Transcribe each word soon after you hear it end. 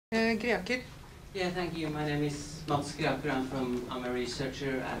Greaker. Yeah, thank you. My name is Mats Greaker. I'm a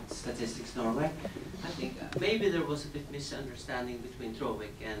researcher at Statistics Norway. I think maybe there was a bit misunderstanding between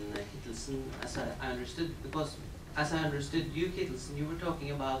Tråvik and Kittelsent, as I understood, because as I understood you, Kittelsent, you were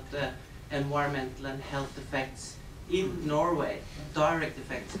talking about environmental and health effects in Norway, direct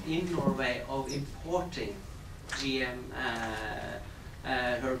effects in Norway of importing GM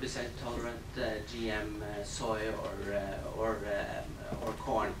herbicide-tolerant GM soy or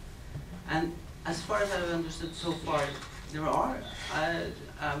corn. And as far as I've understood so far,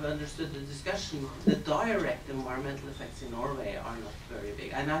 I've understood the discussion, the direct environmental effects in Norway are not very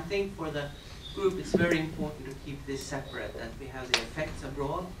big. And I think for the group it's very important to keep this separate, that we have the effects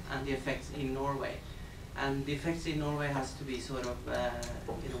abroad and the effects in Norway. And the effects in Norway has to be sort of,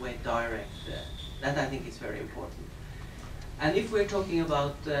 in a way, direct. That I think is very important. And if we're talking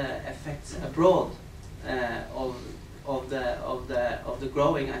about effects abroad of the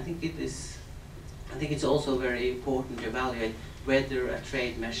growing, I think it's also very important to evaluate whether a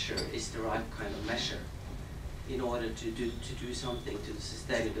trade measure is the right kind of measure in order to do something to the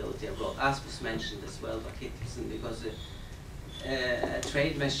sustainability abroad, as was mentioned as well by Kittelsent, because a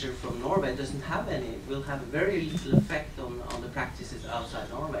trade measure from Norway will have a very little effect on the practices outside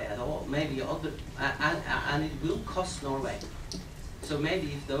Norway at all. Maybe and it will cost Norway. So maybe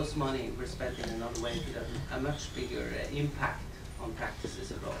if those money were spent in another way, it would have a much bigger impact on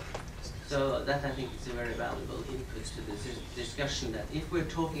practices abroad. So that I think is a very valuable input to this discussion, that if we're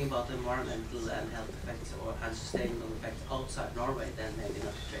talking about environmental and health effects and sustainable effects outside Norway, then maybe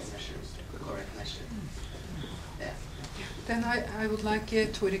not a trade measure is the correct measure. Yeah. Then I would like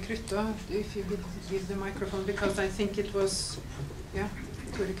Tore Krutta, if you would give the microphone, because I think it was, yeah,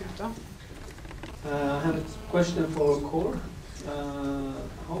 Tore Krutta. I have a question for Kohr.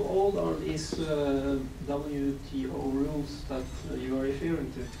 How old are these WTO rules that you are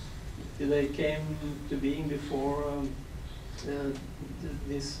referring to? Did they came to being before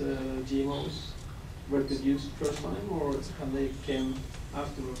these GMOs were produced first time, or have they came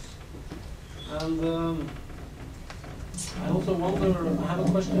afterwards? And I also wonder, I have a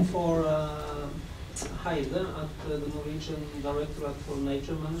question for Heide at the Norwegian Directorate for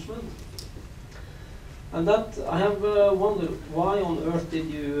Nature Management. And that I have wondered, why on earth did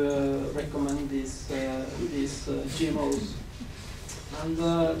you recommend these GMOs? And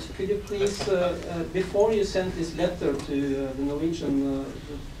could you please, before you sent this letter to the Norwegian,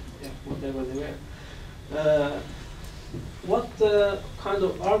 whatever they were, what kind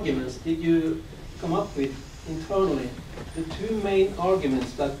of arguments did you come up with internally? The two main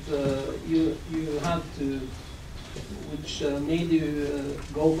arguments that you had to, which made you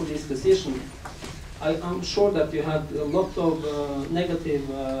go for this decision. I'm sure that you had a lot of negative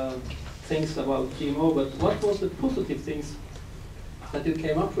things about GMO, but what was the positive things that you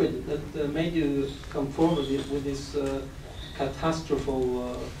came up with that made you come forward with this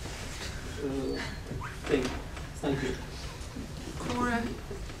catastrophal thing? Thank you. Kohr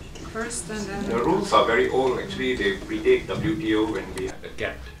first, and then... The rules are very old. Actually, they predate WTO when we had the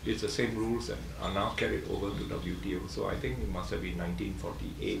GATT. It's the same rules and are now carried over to WTO. So I think it must have been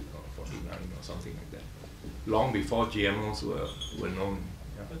 1948 or 49 or something like that. Long before GMOs were known.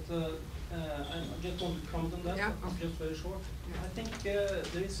 Yeah. But I just want to comment on that, yeah. Just very short. I think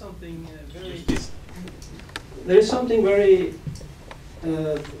there is something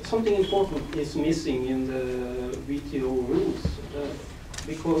something important is missing in the WTO rules,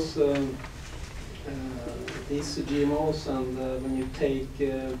 because these GMOs and when you take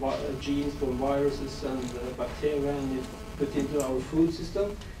genes from viruses and bacteria and you put into our food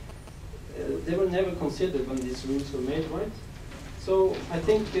system, they were never considered when these rules were made, right? So I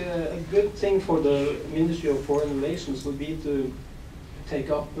think a good thing for the Ministry of Foreign Relations would be to take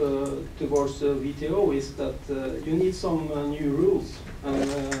up towards the WTO is that you need some new rules,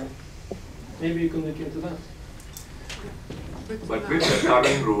 and maybe you can look into that. But with the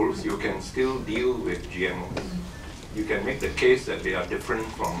current rules, you can still deal with GMOs. You can make the case that they are different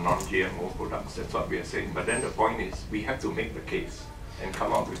from non-GMO products. That's what we are saying. But then the point is, we have to make the case and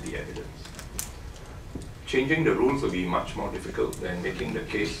come up with the evidence. Changing the rules will be much more difficult than making the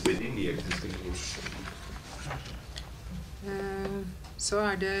case within the existing rules.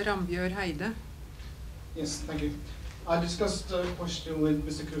 Så det Rambjørn Heide. Yes, thank you. I discussed the question with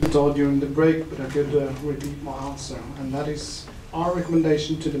Mr. Krutta during the break, but I could repeat my answer, and that is our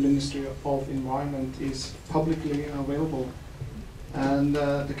recommendation to the Ministry of Environment is publicly available, and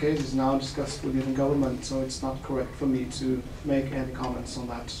the case is now discussed within the government, so it's not correct for me to make any comments on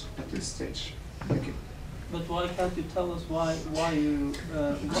that at this stage. Thank you. But why can't you tell us why you,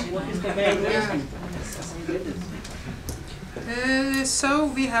 what is the main reason? So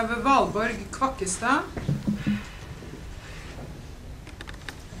we have Valborg Kvakkestad.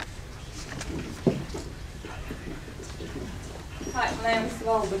 Hi, my name is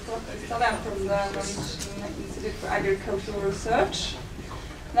Valborg Kvakkestad. I'm from the Norwegian Institute for Agricultural Research.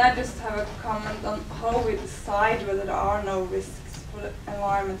 And I just have a comment on how we decide whether there are no risks for the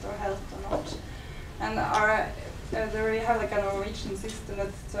environment or health or not. And there we have like a Norwegian system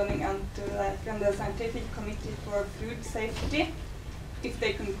that's turning into like the Scientific Committee for Food Safety. If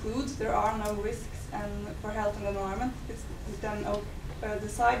they conclude there are no risks for health and environment, it's then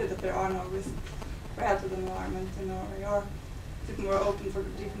decided that there are no risks for health and environment in Norway, or is it more open for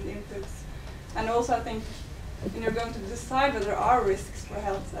different inputs? And also I think when you're going to decide whether there are risks for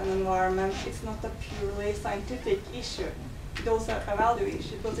health and environment, it's not a purely scientific issue. It's also a value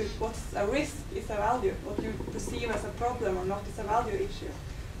issue, because what's a risk is a value. What you perceive as a problem or not is a value issue.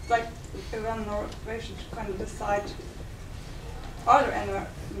 It's like when Norway should kind of decide, are there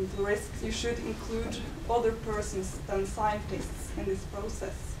environmental risks? You should include other persons than scientists in this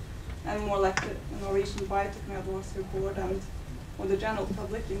process, and more like the Norwegian Biotechnology Board and or the general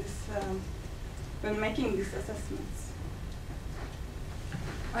public in this, when making these assessments.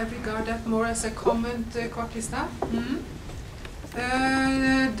 I regard that more as a comment, Kvakkestad.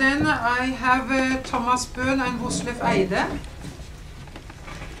 Then I have Thomas Bøhn and Voslef Eide.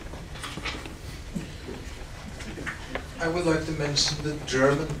 I would like to mention the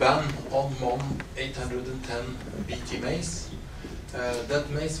German ban on MON 810 BT maize. That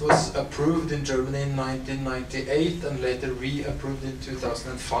maize was approved in Germany in 1998 and later re-approved in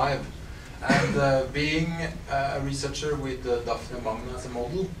 2005. And being a researcher with Daphne Magna as a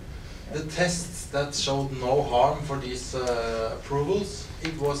model, the tests that showed no harm for these approvals,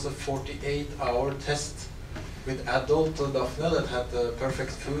 it was a 48-hour test with adult Daphne that had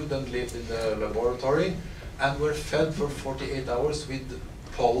perfect food and lived in the laboratory and were fed for 48 hours with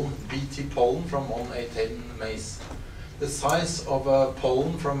pollen, BT pollen from MON 810 maize. The size of a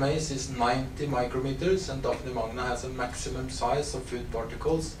pollen from maize is 90 micrometers, and Daphne Magna has a maximum size of food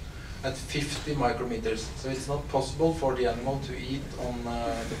particles at 50 micrometers. So it's not possible for the animal to eat on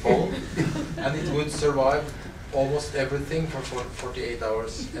the pollen, and it would survive almost everything for 48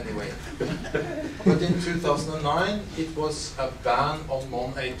 hours anyway. But in 2009, it was a ban on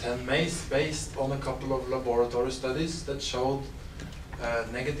MON 810 maize based on a couple of laboratory studies that showed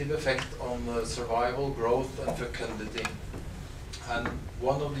negative effect on survival, growth and fecundity. And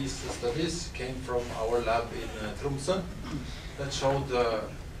one of these studies came from our lab in Tromsø that showed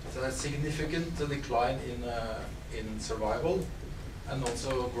a significant decline in survival and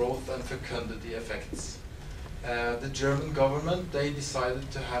also growth and fecundity effects. The German government, they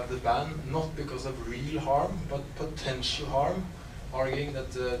decided to have the ban not because of real harm but potential harm, arguing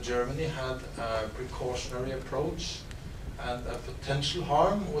that Germany had a precautionary approach and a potential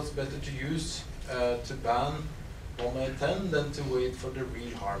harm was better to use to ban MON 810 than to wait for the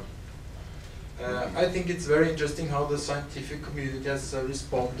real harm. I think it's very interesting how the scientific community has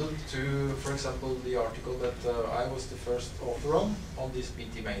responded to, for example, the article that I was the first author on this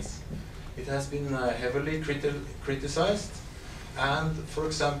BT maize. It has been heavily criticized, and for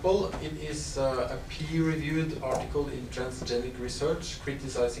example, it is a peer-reviewed article in Transgenic Research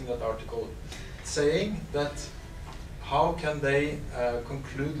criticizing that article, saying that how can they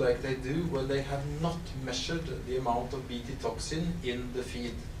conclude like they do when they have not measured the amount of BT toxin in the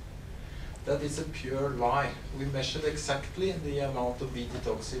feed? That is a pure lie. We measured exactly the amount of BT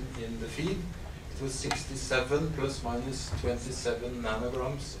toxin in the feed. It was 67 plus minus 27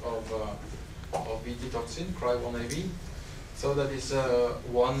 nanograms of BT toxin, Cry1AV. So that is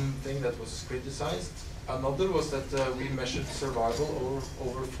one thing that was criticized. Another was that we measured survival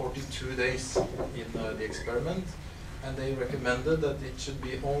over 42 days in the experiment, and they recommended that it should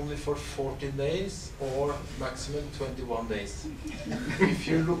be only for 14 days or maximum 21 days. If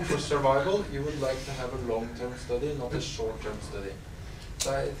you look for survival, you would like to have a long-term study, not a short-term study.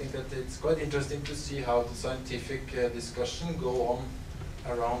 So I think that it's quite interesting to see how the scientific discussion go on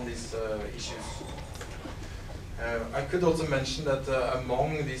around these issues. I could also mention that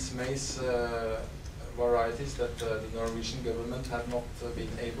among these maize varieties that the Norwegian government have not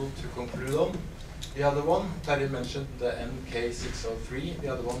been able to conclude on, the other one, Terje mentioned the NK603, the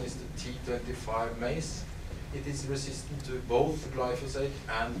other one is the T25 maize. It is resistant to both glyphosate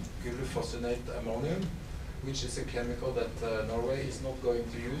and glufosinate ammonium, which is a chemical that Norway is not going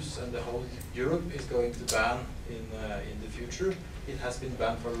to use and the whole Europe is going to ban in the future. It has been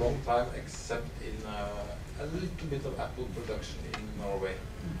banned for a long time except in a little bit of apple production in Norway.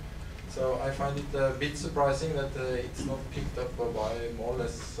 So I find it a bit surprising that it's not picked up by more or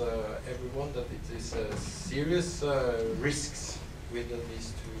less everyone, that it is serious risks with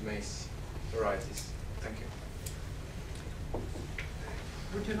these two maize varieties. Thank you.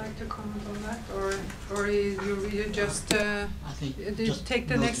 Would you like to comment on that, or you just I think just take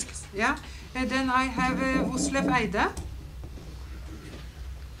the notice. next? Yeah. And then I have Oslev Eide.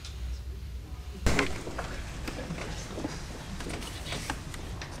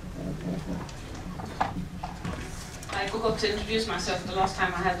 I forgot to introduce myself the last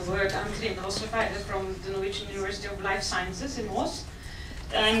time I had the word. I'm Trine Oslev Eide from the Norwegian University of Life Sciences in Moss,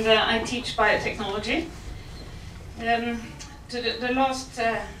 and I teach biotechnology. To the last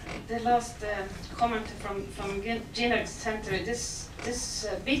comment from Genetics Center, this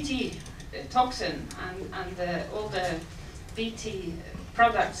BT toxin and all the BT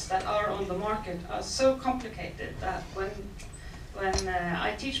products that are on the market are so complicated that when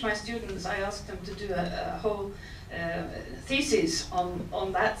I teach my students, I ask them to do a whole thesis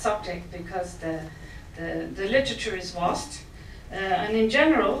on that subject, because the literature is vast. And in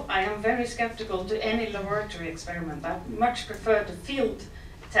general, I am very skeptical to any laboratory experiment. I much prefer the field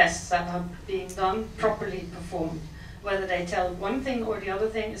tests that are being done, properly performed. Whether they tell one thing or the other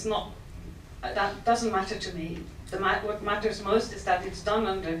thing is not, that doesn't matter to me. What matters most is that it's done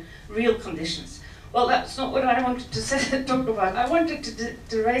under real conditions. Well, that's not what I wanted to talk about. I wanted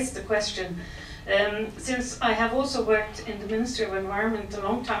to raise the question, since I have also worked in the Ministry of Environment a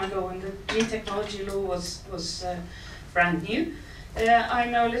long time ago when the gene technology law was brand new. I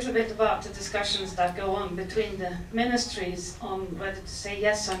know a little bit about the discussions that go on between the ministries on whether to say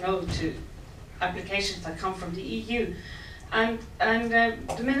yes or no to applications that come from the EU. And the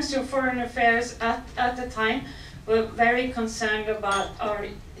Ministry of Foreign Affairs at the time were very concerned about our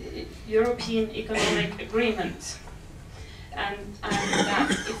European Economic Agreement. And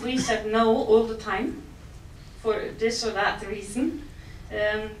that if we said no all the time for this or that reason,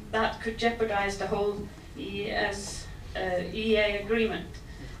 that could jeopardize the whole EA agreement.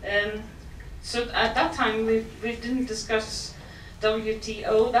 So at that time we didn't discuss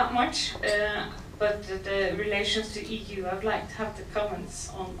WTO that much, but the relations to EU, I would like to have the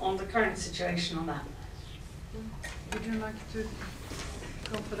comments on the current situation on that. Would you like to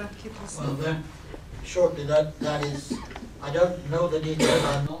go for that, Kittelsent? Well, then, shortly, that is, I don't know the details,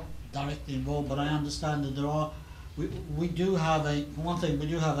 I'm not directly involved, but I understand that there are, we do have for one thing, we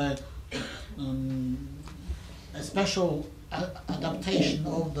do have a special adaptation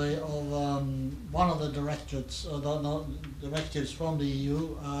of one of the directorates, directives from the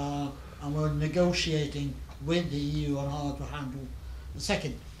EU, and we're negotiating with the EU on how to handle the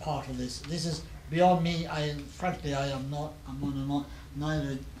second part of this. This is beyond me. Frankly, I'm not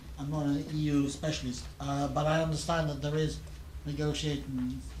an EU specialist, but I understand that there is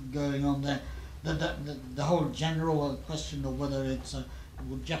negotiating going on there. The whole general question of whether it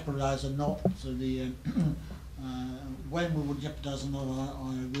would jeopardize or not, so the when we would jeopardize or not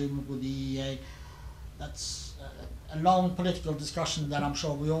our agreement with the EEA, that's a long political discussion that I'm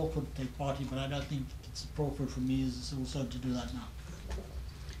sure we all could take part in, but I don't think it's appropriate for me as a civil servant to do that now.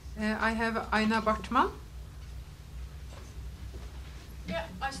 I have Aina Bartman. Yeah,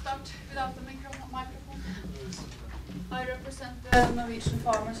 I start without the microphone. I represent the Norwegian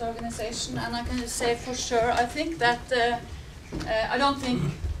Farmers Organization, and I can say for sure, I think that I don't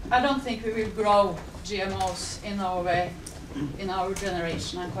think we will grow GMOs in Norway in our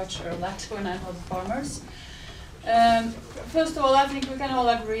generation. I'm quite sure of that when I know the farmers. First of all, I think we can all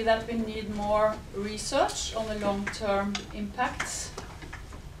agree that we need more research on the long-term impacts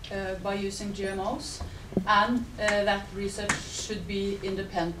by using GMOs, and that research should be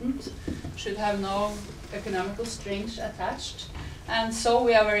independent, should have no economical strings attached. And so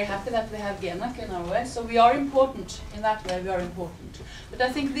we are very happy that we have GENAC in Norway. So we are important, in that way we are important. But I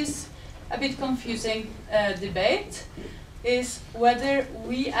think this a bit confusing debate is whether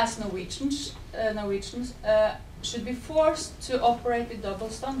we as Norwegians should be forced to operate with double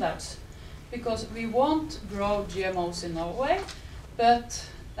standards. Because we won't grow GMOs in Norway, but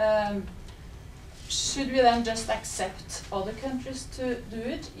should we then just accept other countries to do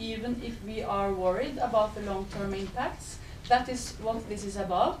it, even if we are worried about the long-term impacts? That is what this is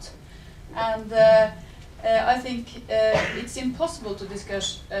about. And I think it's impossible to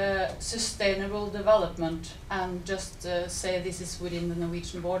discuss sustainable development and just say this is within the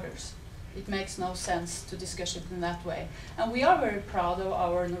Norwegian borders. It makes no sense to discuss it in that way. And we are very proud of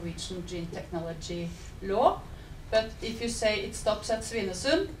our Norwegian gene technology law, but if you say it stops at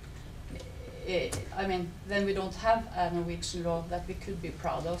Svinesund, I mean, then we don't have a Norwegian law that we could be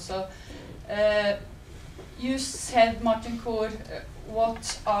proud of. So you said, Martin Kohr,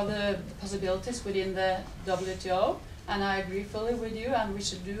 what are the possibilities within the WTO? And I agree fully with you, and we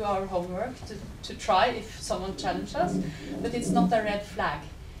should do our homework to try if someone challenges us. But it's not a red flag.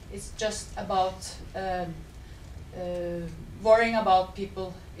 It's just about worrying about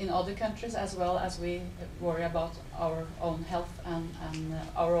people in other countries as well as we worry about our own health and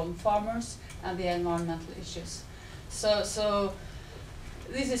our own farmers and the environmental issues. So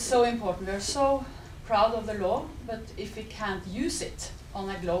this is so important. We're so proud of the law, but if we can't use it on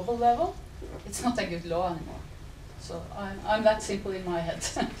a global level, it's not a good law anymore. So I'm that simple in my head.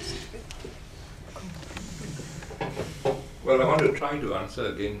 Well, I want to try to answer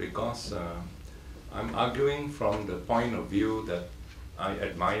again because I'm arguing from the point of view that I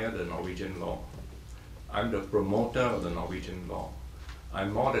admire the Norwegian law. I'm the promoter of the Norwegian law.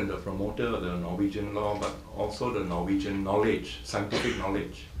 I'm more than the promoter of the Norwegian law, but also the Norwegian knowledge, scientific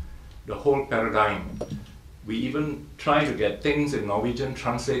knowledge, the whole paradigm. We even try to get things in Norwegian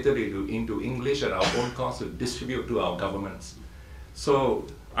translated into English at our own cost to distribute to our governments. So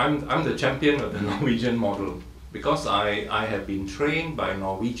I'm the champion of the Norwegian model because I have been trained by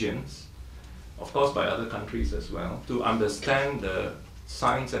Norwegians, of course by other countries as well, to understand the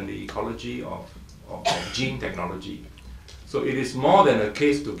science and the ecology of gene technology. So it is more than a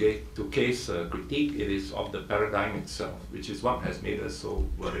case-to-case critique, it is of the paradigm itself, which is what has made us so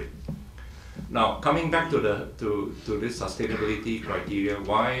worried. Now, coming back to this sustainability criteria,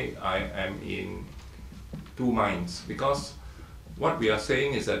 why I am in two minds, because what we are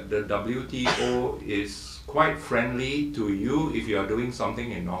saying is that the WTO is quite friendly to you if you are doing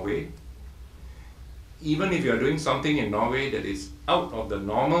something in Norway. Even if you are doing something in Norway that is out of the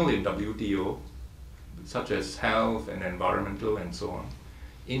normal in WTO, such as health and environmental and so on,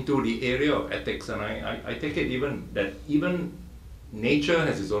 into the area of ethics, and I take it even nature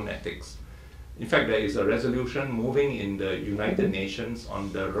has its own ethics. In fact, there is a resolution moving in the United Nations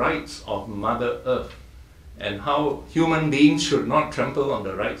on the rights of Mother Earth and how human beings should not trample on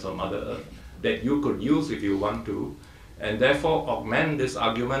the rights of Mother Earth that you could use if you want to, and therefore augment this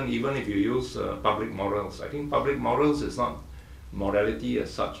argument even if you use public morals. I think public morals is not morality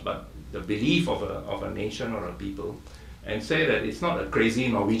as such, but the belief of a nation or a people, and say that it's not a crazy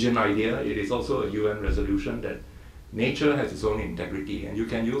Norwegian idea, it is also a UN resolution that nature has its own integrity and you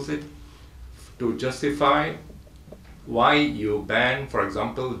can use it to justify why you ban, for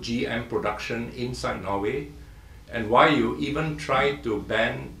example, GM production inside Norway, and why you even try to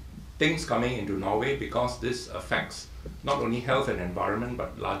ban things coming into Norway, because this affects not only health and environment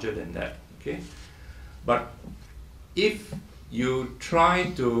but larger than that. Okay? But if you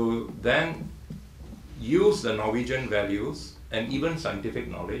try to then use the Norwegian values and even scientific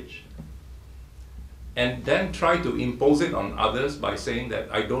knowledge and then try to impose it on others by saying that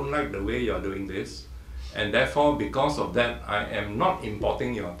I don't like the way you're doing this, and therefore because of that I am not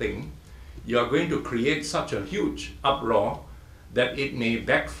importing your thing, you are going to create such a huge uproar that it may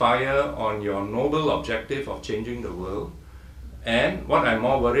backfire on your noble objective of changing the world. And what I'm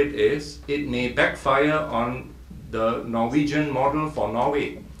more worried is it may backfire on the Norwegian model for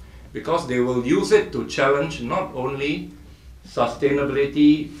Norway, because they will use it to challenge not only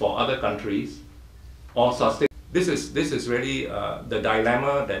sustainability for other countries, or this is really the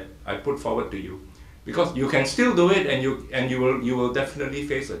dilemma that I put forward to you, because you can still do it, and you will definitely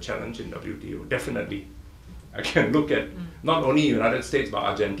face a challenge in WTO. Definitely, I can look at not only United States but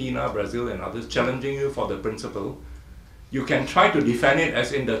Argentina, Brazil, and others challenging you for the principle. You can try to defend it,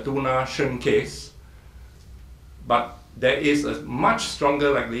 as in the tuna shrimp case, but there is a much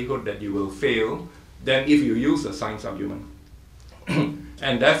stronger likelihood that you will fail than if you use a science argument.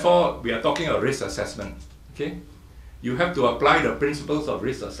 And therefore, we are talking about risk assessment. Okay? You have to apply the principles of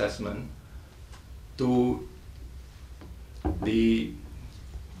risk assessment to the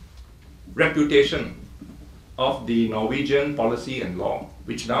reputation of the Norwegian policy and law,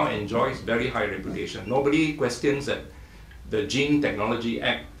 which now enjoys very high reputation. Nobody questions that the Gene Technology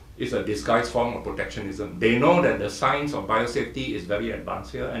Act is a disguised form of protectionism. They know that the science of biosafety is very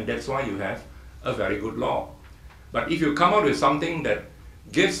advanced here, and that's why you have a very good law. But if you come out with something that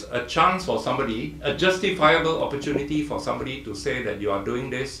gives a chance for somebody, a justifiable opportunity for somebody to say that you are doing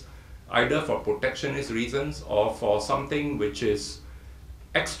this either for protectionist reasons or for something which is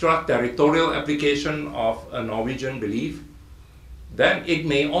extraterritorial application of a Norwegian belief, then it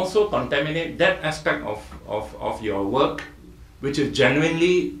may also contaminate that aspect of your work, which is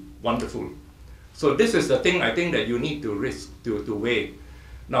genuinely wonderful. So this is the thing I think that you need to risk, to weigh.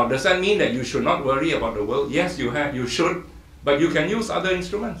 Now, does that mean that you should not worry about the world? Yes, you should, but you can use other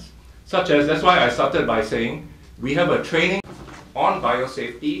instruments, such as, that's why I started by saying, we have a training on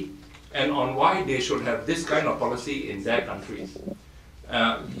biosafety and on why they should have this kind of policy in their countries.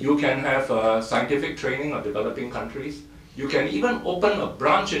 You can have scientific training of developing countries. You can even open a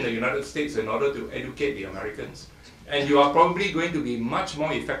branch in the United States in order to educate the Americans. And you are probably going to be much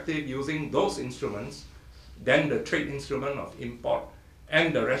more effective using those instruments than the trade instrument of import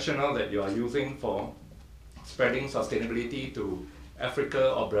and the rationale that you are using for spreading sustainability to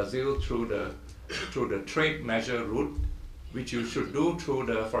Africa or Brazil through the trade measure route, which you should do through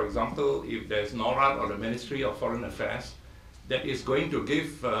the, for example, if there's NORAD or the Ministry of Foreign Affairs that is going to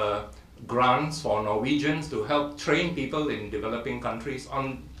give grants for Norwegians to help train people in developing countries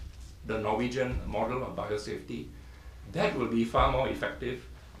on the Norwegian model of biosafety. That will be far more effective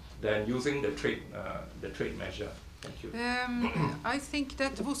than using the trade measure. Thank you. I think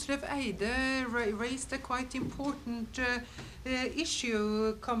that Voslev Eide raised a quite important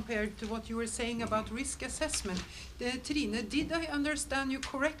issue compared to what you were saying about risk assessment. Trine, did I understand you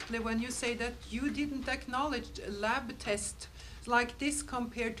correctly when you say that you didn't acknowledge lab tests like this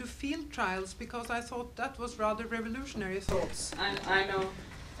compared to field trials? Because I thought that was rather revolutionary thoughts. I know.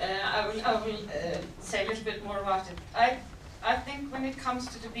 I will say a little bit more about it. I think when it comes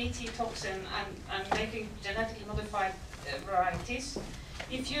to the Bt toxin and making genetically modified varieties,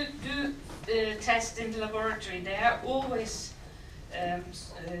 if you do tests in the laboratory, they are always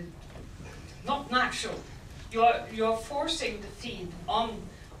not natural. You're forcing the feed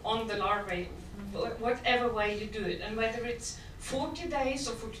on the larvae, whatever way you do it, and whether it's 40 days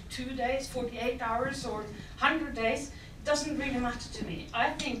or 42 days, 48 hours or 100 days, doesn't really matter to me.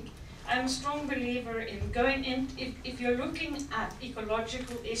 I think I'm a strong believer in going in, if you're looking at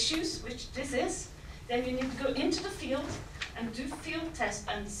ecological issues, which this is, then you need to go into the field and do field tests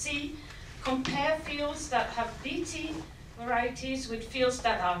and see, compare fields that have Bt varieties with fields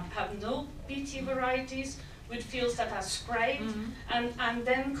that have no Bt varieties, with fields that are sprayed, and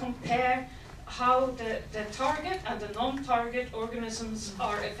then compare how the target and the non-target organisms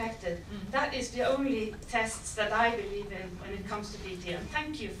are affected. That is the only tests that I believe in when it comes to Bt. And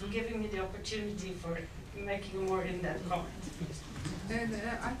thank you for giving me the opportunity for making a more in-depth comment.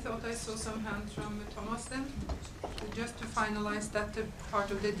 I thought I saw some hands from Thomas then. Just to finalize that part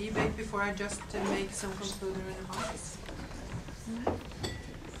of the debate before I just make some concluding remarks.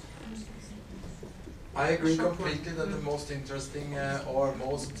 I agree completely that the most interesting or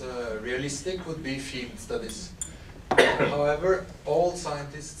most realistic would be field studies. However, all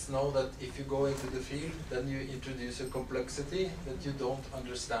scientists know that if you go into the field, then you introduce a complexity that you don't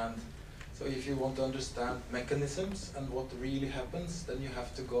understand. So if you want to understand mechanisms and what really happens, then you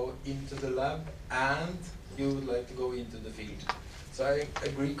have to go into the lab and you would like to go into the field. So I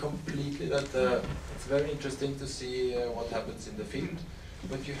agree completely that it's very interesting to see what happens in the field.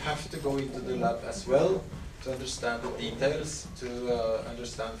 But you have to go into the lab as well to understand the details, to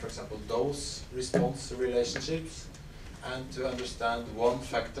understand, for example, dose-response relationships, and to understand one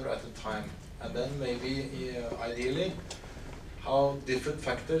factor at a time. And then maybe, ideally, how different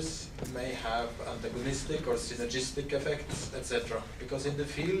factors may have antagonistic or synergistic effects, etc. Because in the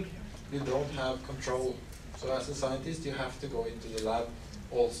field, you don't have control. So as a scientist, you have to go into the lab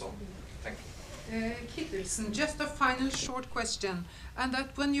also. Thank you. Kittelsent, just a final short question, and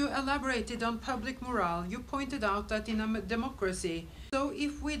that when you elaborated on public morale, you pointed out that in a democracy, so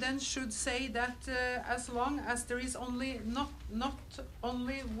if we then should say that as long as there is not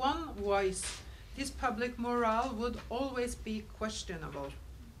only one voice, this public morale would always be questionable.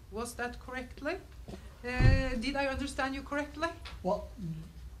 Was that correctly? Did I understand you correctly? Well,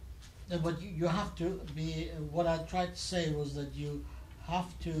 but you have to be, what I tried to say was that you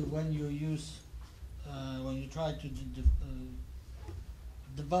have to, when you use when you try to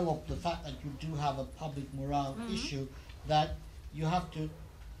develop the fact that you do have a public morale issue, that you have to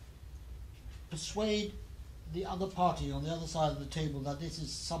persuade the other party on the other side of the table that this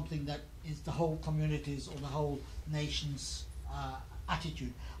is something that is the whole community's or the whole nation's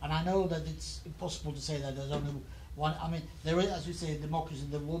attitude. And I know that it's impossible to say that there's only one. I mean, there is, as you say, in democracy,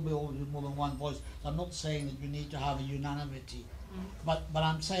 there will be always more than one voice. So I'm not saying that you need to have a unanimity, but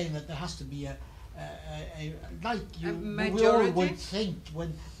I'm saying that there has to be we all would think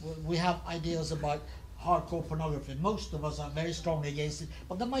when we have ideas about hardcore pornography. Most of us are very strongly against it,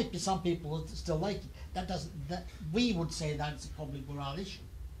 but there might be some people who still like it. That we would say that's a public morale issue.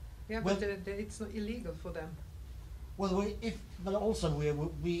 Yeah, but it's not illegal for them. Well, but also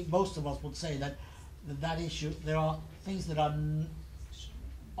we most of us would say that issue. There are things that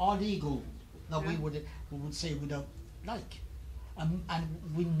are legal that we would say we don't like. And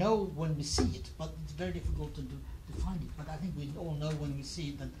we know when we see it, but it's very difficult to define it. But I think we all know when we see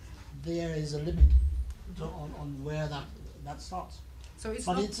it that there is a limit on where that starts. So it's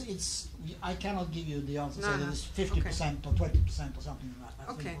But not... it's I cannot give you the answer, No, say no. that it's 50% or 20% or something like that.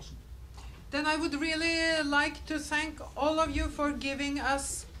 That's Okay. impossible. Then I would really like to thank all of you for giving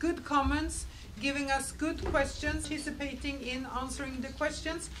us good comments, giving us good questions, participating in answering the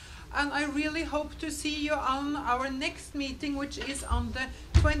questions. And I really hope to see you on our next meeting, which is on the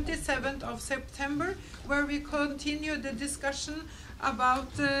 27th of September, where we continue the discussion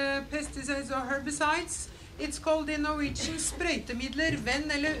about pesticides or herbicides. It's called in Norwegian sprøytemidler,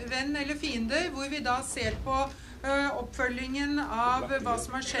 venn eller fiende, hvor vi da ser på oppfølgingen av hva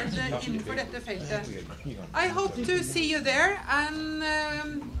som har skjedd innenfor dette feltet. I hope to see you there, and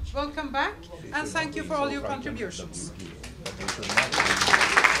welcome back, and thank you for all your contributions.